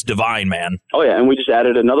are just divine, man. Oh, yeah, and we just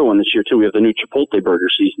added another one this year, too. We have the new Chipotle burger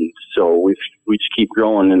seasoning. So we just keep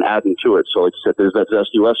growing and adding to it. So like I said, there's that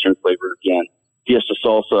zesty Western flavor again. Fiesta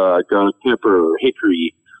salsa, garlic pepper,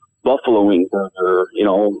 hickory, buffalo wing burger,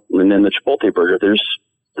 and then the Chipotle burger. There's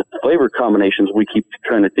the flavor combinations we keep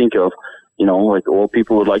trying to think of, like, well,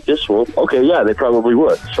 people would like this. Well, okay, yeah, they probably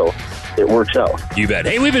would. So it works out. You bet.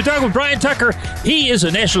 Hey, we've been talking with Brian Tucker. He is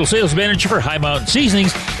a National Sales Manager for High Mountain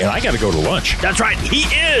Seasonings, and I got to go to lunch. That's right. He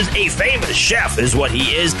is a famous chef is what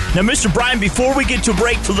he is. Now, Mr. Brian, before we get to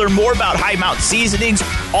break to learn more about High Mountain Seasonings,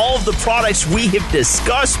 all of the products we have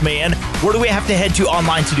discussed, man, where do we have to head to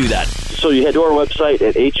online to do that? So you head to our website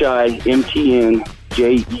at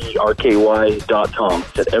HIMTNJERKY.com.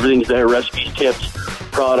 Everything's there, recipes, tips,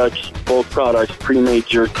 products, bulk products, pre-made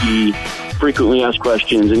jerky, frequently asked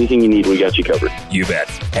questions, anything you need, we got you covered. You bet.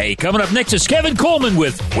 Hey, coming up next is Kevin Coleman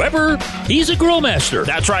with Weber. He's a grill master.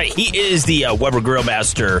 That's right. He is the Weber grill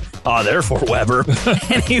master. Therefore, Weber.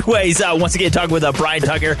 Anyways, once again, talking with Brian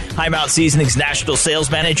Tucker, High Mountain Seasonings National Sales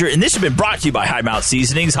Manager. And this has been brought to you by High Mountain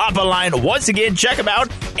Seasonings. Hop online once again. Check them out.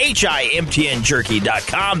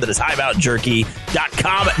 HIMTNJerky.com. That is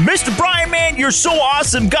HighMountainJerky.com. Mr. Brian, man, you're so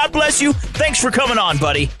awesome. God bless you. Thanks for coming on,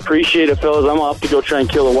 buddy. Appreciate it, fellas. I'm off to go try and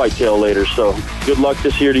kill a whitetail later. So good luck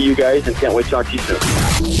this year to you guys, and can't wait to talk to you soon.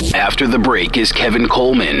 After the break is Kevin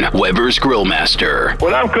Coleman, Weber's Grill Master.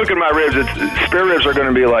 When I'm cooking my ribs, spare ribs are going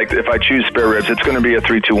to be like, if I choose spare ribs, it's going to be a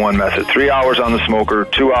 3-2-1 method. 3 hours on the smoker,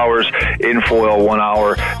 2 hours in foil, 1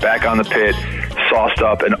 hour back on the pit, sauced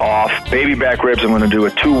up and off. Baby back ribs, I'm going to do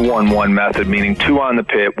a 2-1-1 method, meaning 2 on the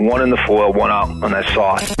pit, 1 in the foil, 1 out on that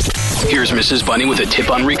sauce. Here's Mrs. Bunny with a tip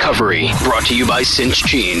on recovery. Brought to you by Cinch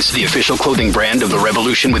Jeans, the official clothing brand of the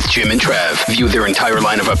Revolution with Jim and Trav. View their entire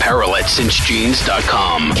line of apparel at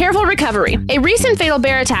cinchjeans.com. Careful recovery. A recent fatal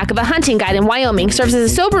bear attack of a hunting guide in Wyoming serves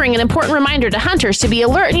as a sobering and important reminder to hunters to be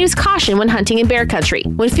alert and use caution when hunting in bear country.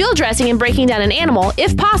 When field dressing and breaking down an animal,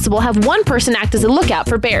 if possible, have one person act as a lookout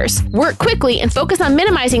for bears. Work quickly and focus on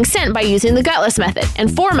minimizing scent by using the gutless method.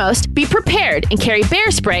 And foremost, be prepared and carry bear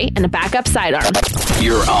spray and a backup sidearm.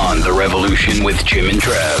 You're on The Revolution with Jim and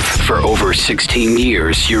Trav. For over 16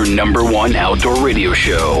 years, your #1 outdoor radio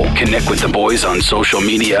show. Connect with the boys on social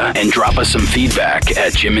media and drop us some feedback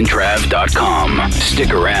at jimandtrav.com.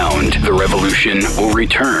 Stick around. The Revolution will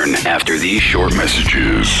return after these short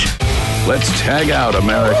messages. Let's tag out,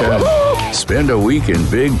 America. Spend a week in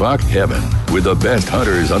Big Buck Heaven with the best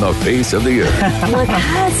hunters on the face of the earth. Look,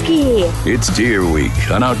 husky. It's Deer Week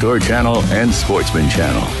on Outdoor Channel and Sportsman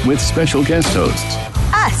Channel with special guest hosts.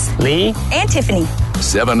 Us. Lee. And Tiffany.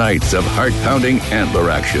 7 nights of heart-pounding antler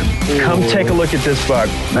action. Come take a look at this buck.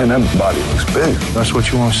 Man, that body looks big. That's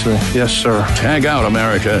what you want to say. Yes, sir. Tag out,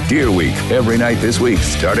 America. Deer Week every night this week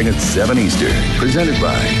starting at 7 Eastern. Presented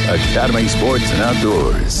by Academy Sports and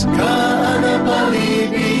Outdoors.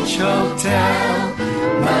 Kanapali Beach Hotel,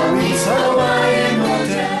 Maui's Hawaiian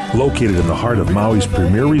Hotel. Located in the heart of Maui's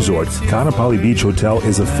premier resort, Kaanapali Beach Hotel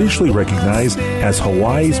is officially recognized as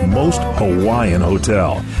Hawaii's most Hawaiian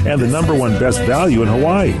hotel and the #1 best value in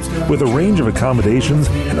Hawaii. With a range of accommodations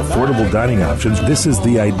and affordable dining options, this is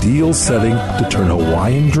the ideal setting to turn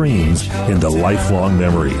Hawaiian dreams into lifelong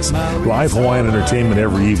memories. Live Hawaiian entertainment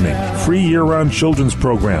every evening, free year-round children's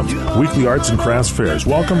programs, weekly arts and crafts fairs,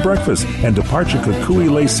 welcome breakfast, and departure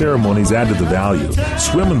kukui lei ceremonies add to the value.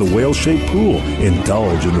 Swim in the whale-shaped pool,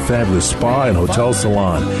 indulge in the fabulous spa and hotel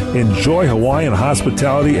salon. Enjoy Hawaiian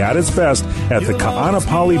hospitality at its best at the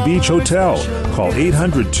Kaanapali Beach Hotel. Call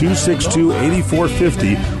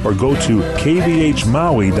 800-262-8450 or go to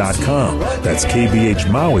kbhmaui.com. That's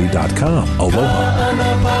kbhmaui.com. Aloha.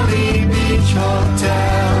 Kaanapali Beach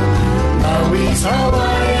Hotel, Maui's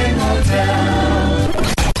Hawaiian Hotel.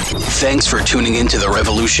 Thanks for tuning in to The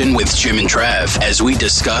Revolution with Jim and Trav as we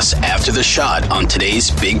discuss after the shot on today's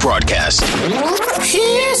big broadcast.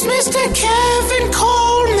 Here's Mr. Kevin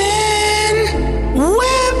Coleman,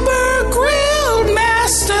 Weber Grill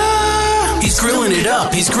Master. He's grilling it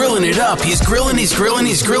up. He's grilling it up. He's grilling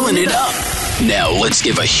it up. Now let's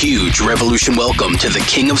give a huge Revolution welcome to the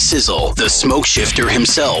king of sizzle, the smoke shifter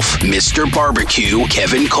himself, Mr. Barbecue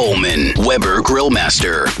Kevin Coleman, Weber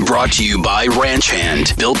Grillmaster. Brought to you by Ranch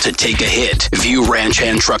Hand, built to take a hit. View Ranch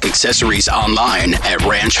Hand truck accessories online at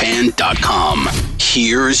ranchhand.com.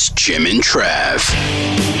 Here's Jim and Trav.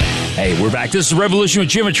 Hey, we're back. This is Revolution with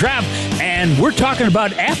Jim and Trav, and we're talking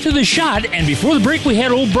about after the shot. And before the break, we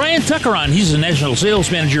had old Brian Tucker on. He's the national sales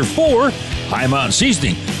manager for High Mountain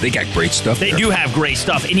Seasoning. They got great stuff. They do have great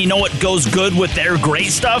stuff. And you know what goes good with their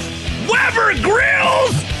great stuff? Weber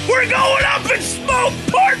Grills! We're going up in smoke,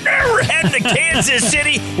 partner! We're heading to Kansas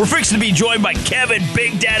City. We're fixing to be joined by Kevin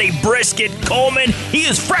Big Daddy Brisket Coleman. He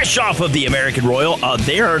is fresh off of the American Royal.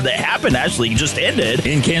 That happened, actually, just ended.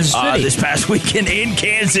 In Kansas City. This past weekend in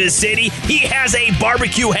Kansas City. He has a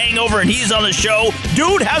barbecue hangover, and he's on the show.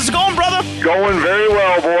 Dude, how's it going, brother? Going very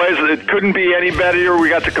well, boys. It couldn't be any better. We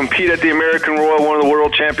got to compete at the American Royal, one of the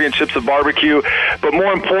world championships of barbecue. But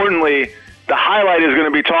more importantly, the highlight is going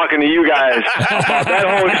to be talking to you guys about that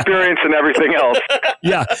whole experience and everything else.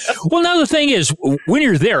 Yeah. Well, now the thing is, when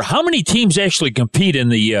you're there, how many teams actually compete in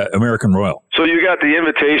the American Royal? So you got the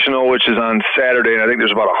Invitational, which is on Saturday, and I think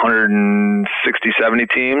there's about 160, 70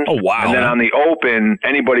 teams. Oh, wow. And then on the Open,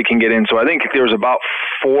 anybody can get in. So I think there's about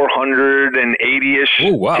 480-ish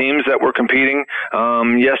teams that were competing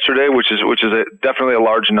yesterday, which is definitely a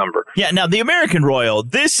large number. Yeah, now the American Royal,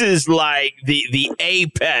 this is like the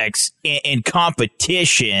apex in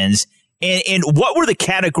competitions. And what were the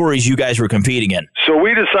categories you guys were competing in? So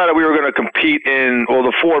we decided we were going to compete in,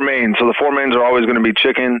 the four mains. So the four mains are always going to be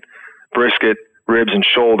chicken, brisket, ribs, and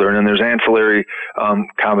shoulder. And then there's ancillary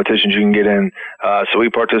competitions you can get in. So we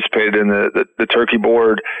participated in the turkey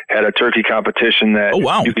board, had a turkey competition that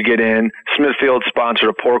you could get in. Smithfield sponsored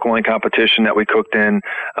a pork loin competition that we cooked in.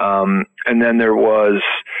 And then there's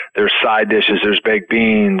side dishes, there's baked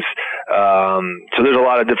beans. So there's a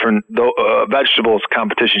lot of different vegetables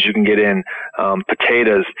competitions you can get in,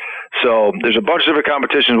 potatoes. So there's a bunch of different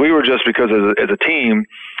competitions. We were just, because as a team,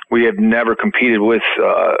 we have never competed with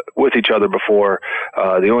each other before.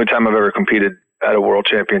 The only time I've ever competed at a world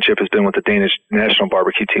championship has been with the Danish national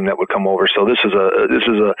barbecue team that would come over. So this is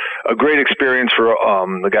a great experience for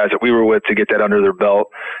the guys that we were with to get that under their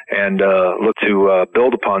belt and look to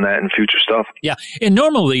build upon that in future stuff. Yeah, and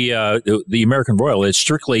normally the American Royal is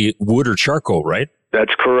strictly wood or charcoal, right?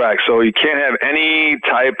 That's correct. So you can't have any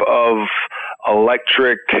type of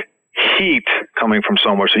electric heat coming from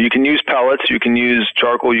somewhere. So you can use pellets, you can use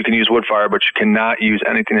charcoal, you can use wood fire, but you cannot use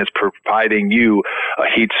anything that's providing you a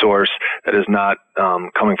heat source that is not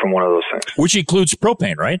coming from one of those things. Which includes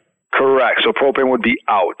propane, right? Correct. So propane would be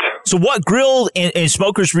out. So what grill and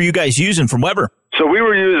smokers were you guys using from Weber? So we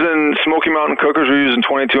were using Smoky Mountain cookers. We were using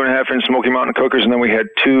 22.5-inch Smoky Mountain cookers, and then we had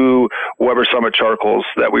 2 Weber Summit charcoals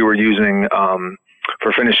that we were using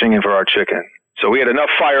for finishing and for our chicken. So we had enough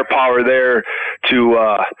firepower there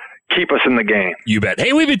to keep us in the game. You bet.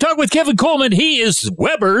 Hey, we've been talking with Kevin Coleman. He is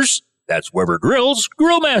Weber's, that's Weber Grills,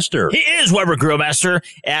 Grillmaster. He is Weber Grillmaster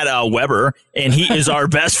at Weber, and he is our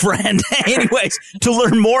best friend. Anyways, to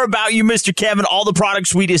learn more about you, Mr. Kevin, all the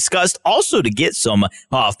products we discussed, also to get some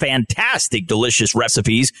fantastic, delicious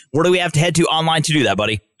recipes, where do we have to head to online to do that,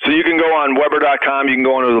 buddy? So you can go on Weber.com. You can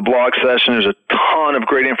go into the blog session. There's a ton of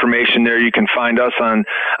great information there. You can find us on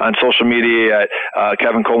social media at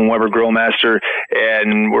Kevin Coleman Weber Grillmaster.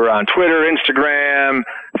 And we're on Twitter, Instagram,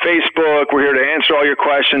 Facebook. We're here to answer all your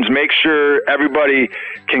questions. Make sure everybody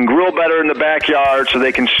can grill better in the backyard so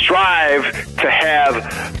they can strive to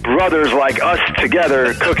have brothers like us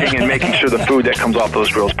together cooking and making sure the food that comes off those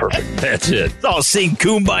grills is perfect. That's it. It's all sing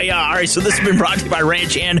kumbaya. All right, so this has been brought to you by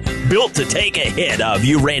Ranch Hand, built to take a hit.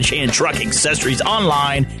 View Ranch Hand truck accessories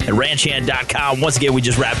online at ranchhand.com. Once again, we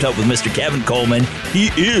just wrapped up with Mr. Kevin Coleman. He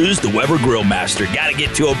is the Weber Grill Master. Got to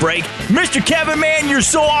get to a break. Mr. Kevin, man, you're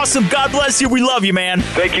so awesome. God bless you. We love you, man.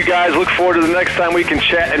 Thank you, guys. Look forward to the next time we can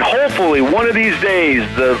chat. And hopefully, one of these days,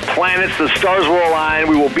 the planets, the stars will align.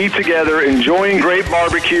 We will be together enjoying great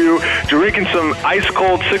barbecue, drinking some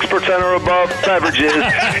ice-cold 6% or above beverages,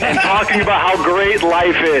 and talking about how great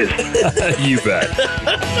life is. You bet.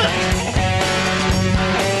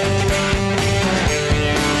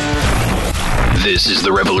 This is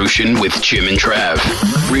The Revolution with Jim and Trav.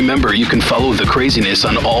 Remember, you can follow the craziness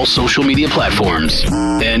on all social media platforms.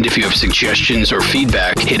 And if you have suggestions or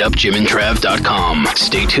feedback, hit up jimandtrav.com.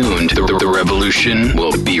 Stay tuned. The Revolution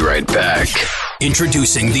will be right back.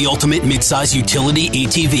 Introducing the ultimate midsize utility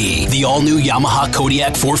ATV, the all-new Yamaha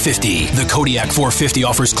Kodiak 450. The Kodiak 450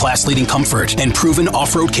 offers class-leading comfort and proven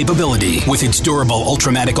off-road capability with its durable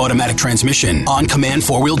Ultramatic automatic transmission, on-command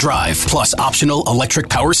four-wheel drive, plus optional electric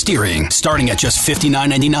power steering, starting at just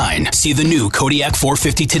 $59.99. See the new Kodiak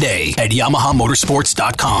 450 today at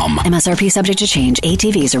YamahaMotorsports.com. MSRP subject to change.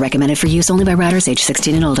 ATVs are recommended for use only by riders age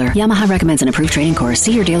 16 and older. Yamaha recommends an approved training course.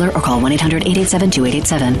 See your dealer or call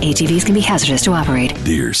 1-800-887-2887. ATVs can be hazardous to operate.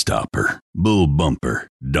 Deer stopper, bull bumper,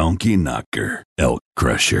 donkey knocker, elk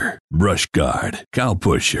crusher, brush guard, cow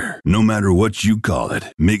pusher. No matter what you call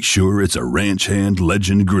it, make sure it's a Ranch Hand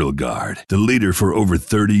Legend Grill Guard, the leader for over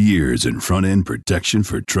 30 years in front-end protection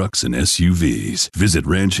for trucks and SUVs. Visit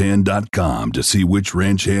ranchhand.com to see which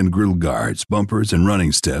Ranch Hand Grill Guards, bumpers, and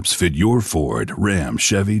running steps fit your Ford, Ram,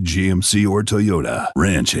 Chevy, GMC, or Toyota.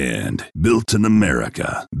 Ranch Hand, built in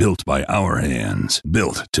America, built by our hands,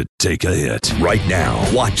 built to take a hit. Right now,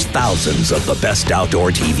 watch thousands of the best outdoor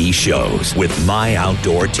TV shows with My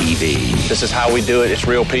Outdoor TV. This is how we do it. It's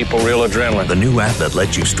real people, real adrenaline. The new app that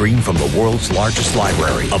lets you stream from the world's largest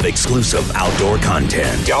library of exclusive outdoor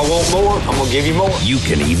content. Y'all want more? I'm going to give you more. You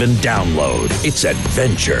can even download. It's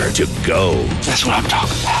adventure to go. That's what I'm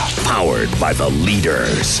talking about. Powered by the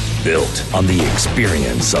leaders. Built on the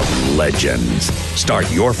experience of legends.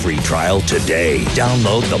 Start your free trial today.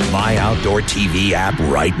 Download the My Outdoor TV app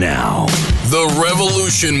right now. The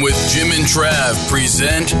Revolution with Jim and Trav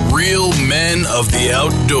present Real Men of the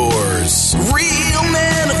Outdoors. Real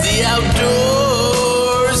Men of the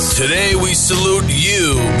Outdoors. Today we salute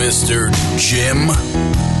you, Mr. Jim.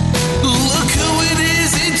 Look who it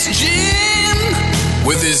is, it's Jim!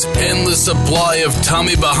 With his endless supply of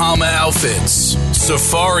Tommy Bahama outfits,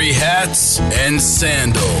 safari hats, and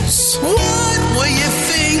sandals. What were you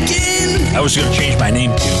thinking? I was going to change my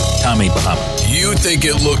name to Tommy Bahama. You think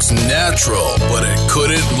it looks natural, but it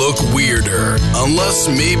couldn't look weirder. Unless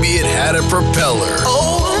maybe it had a propeller.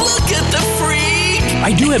 Oh, look at the freak!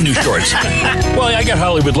 I do have new shorts. Well, I got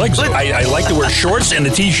Hollywood legs. I like to wear shorts and a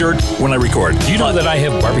t-shirt when I record. Do you know that I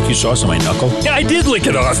have barbecue sauce on my knuckle? Yeah, I did lick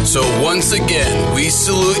it off. So once again, we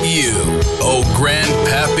salute you, oh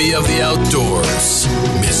grandpappy of the outdoors,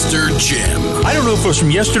 Mr. Jim. I don't know if it was from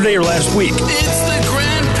yesterday or last week. It's the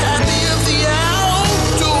grandpappy of the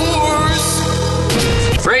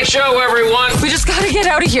outdoors. Great show, everyone. We just gotta get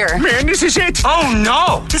out of here. Man, this is it. Oh,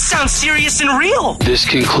 no. This sounds serious and real. This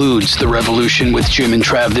concludes The Revolution with Jim and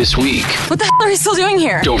Trav this week. What the hell are you still doing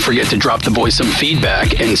here? Don't forget to drop the boys some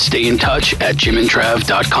feedback and stay in touch at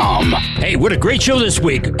jimandtrav.com. Hey, what a great show this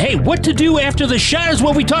week. Hey, what to do after the shot is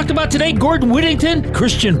what we talked about today. Gordon Whittington,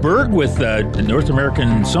 Christian Berg with North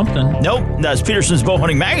American something. Nope, that's Peterson's Bow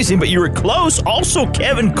Hunting Magazine, but you were close. Also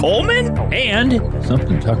Kevin Coleman. And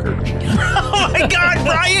something Tucker. Oh, my God,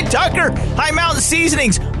 Brian Tucker. High Mountain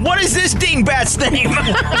Seasonings. What is this dingbat's name?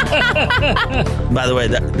 By the way,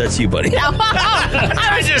 that's you, buddy.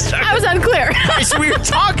 I was unclear. So we were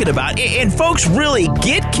talking about, and folks really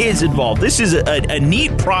get kids involved. This is a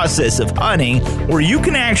neat process of hunting where you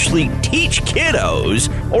can actually teach kiddos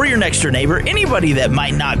or your next door neighbor, anybody that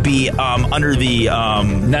might not be under the...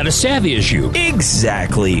 not as savvy as you.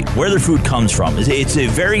 Exactly. Where their food comes from. It's a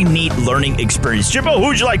very neat learning experience. Jimbo, who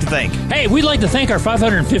would you like to thank? Hey, we'd like to thank our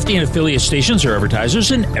 515 affiliate stations, our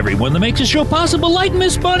advertisers, and everyone that makes the show possible, like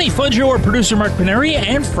Miss Bunny, Fudjo, our producer Mark Paneri,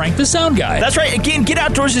 and Frank the Sound Guy. That's right. Again, get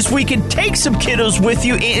outdoors this week and take some kiddos with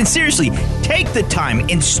you, and seriously, take the time,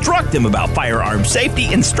 instruct them about firearm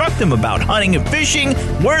safety, instruct them about hunting and fishing,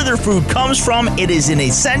 where their food comes from. It is an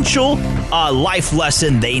essential life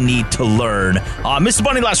lesson they need to learn. Mr.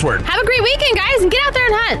 Bunny, last word. Have a great weekend, guys, and get out there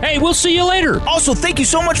and hunt. Hey, we'll see you later. Also, thank you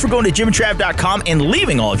so much for going to jimandtrav.com and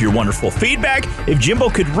leaving all of your wonderful feedback. If Jimbo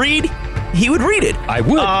could read, he would read it. I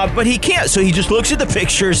would. But he can't, so he just looks at the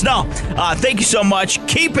pictures. No, thank you so much.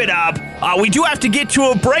 Keep it up. We do have to get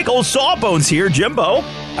to a break. Old Sawbones here, Jimbo.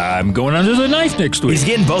 I'm going under the knife next week. He's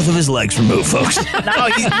getting both of his legs removed, folks. No,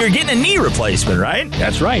 you're getting a knee replacement, right?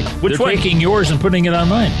 That's right. Which They're one? taking yours and putting it on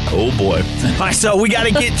mine. Oh, boy. All right, so we got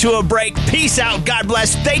to get to a break. Peace out. God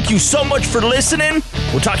bless. Thank you so much for listening.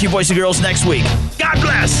 We'll talk to you boys and girls next week. God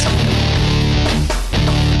bless.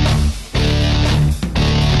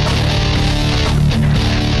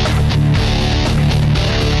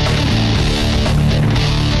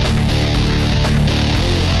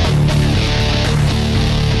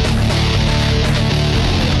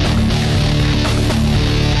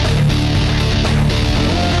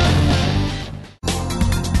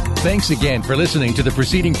 Thanks again for listening to the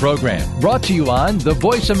preceding program, brought to you on the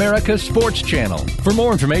Voice America Sports Channel. For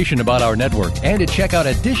more information about our network and to check out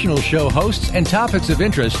additional show hosts and topics of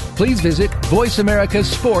interest, please visit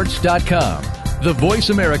voiceamericasports.com. The Voice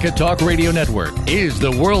America Talk Radio Network is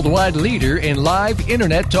the worldwide leader in live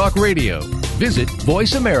Internet talk radio. Visit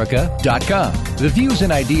voiceamerica.com. The views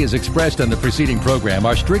and ideas expressed on the preceding program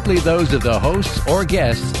are strictly those of the hosts or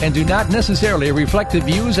guests and do not necessarily reflect the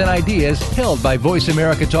views and ideas held by Voice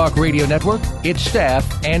America Talk Radio Network, its staff,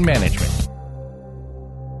 and management.